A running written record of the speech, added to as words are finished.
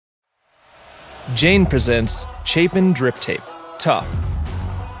JAIN presents Chapin Drip Tape. Tough.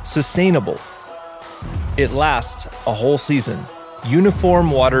 Sustainable. It lasts a whole season. Uniform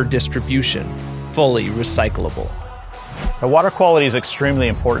water distribution. Fully recyclable. The water quality is extremely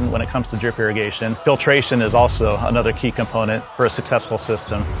important when it comes to drip irrigation. Filtration is also another key component for a successful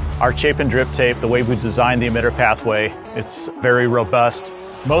system. Our Chapin drip tape, the way we designed the emitter pathway, it's very robust.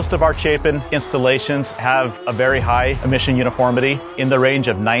 Most of our Chapin installations have a very high emission uniformity in the range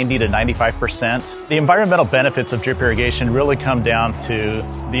of 90 to 95%. The environmental benefits of drip irrigation really come down to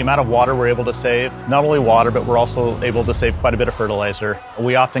the amount of water we're able to save. Not only water, but we're also able to save quite a bit of fertilizer.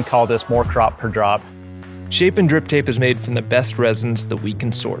 We often call this more crop per drop. Chapin drip tape is made from the best resins that we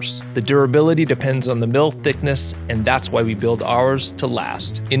can source. The durability depends on the mill thickness, and that's why we build ours to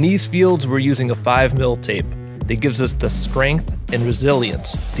last. In these fields, we're using a 5 mil tape that gives us the strength and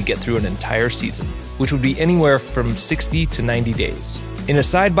resilience to get through an entire season, which would be anywhere from 60 to 90 days. In a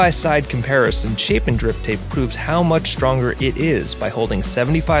side-by-side comparison, Chapin drip tape proves how much stronger it is by holding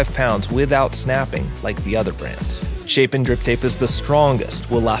 75 pounds without snapping like the other brands. Chapin drip tape is the strongest,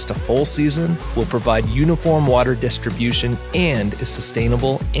 will last a full season, will provide uniform water distribution, and is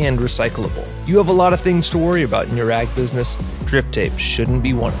sustainable and recyclable. You have a lot of things to worry about in your ag business. Drip tape shouldn't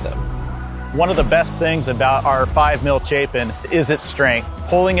be one of them. One of the best things about our 5 mil Chapin is its strength.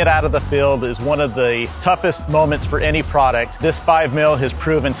 Pulling it out of the field is one of the toughest moments for any product. This 5 mil has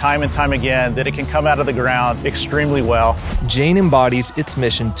proven time and time again that it can come out of the ground extremely well. JAIN embodies its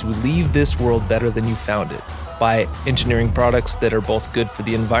mission to leave this world better than you found it by engineering products that are both good for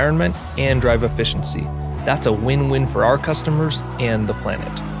the environment and drive efficiency. That's a win-win for our customers and the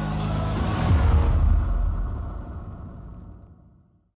planet.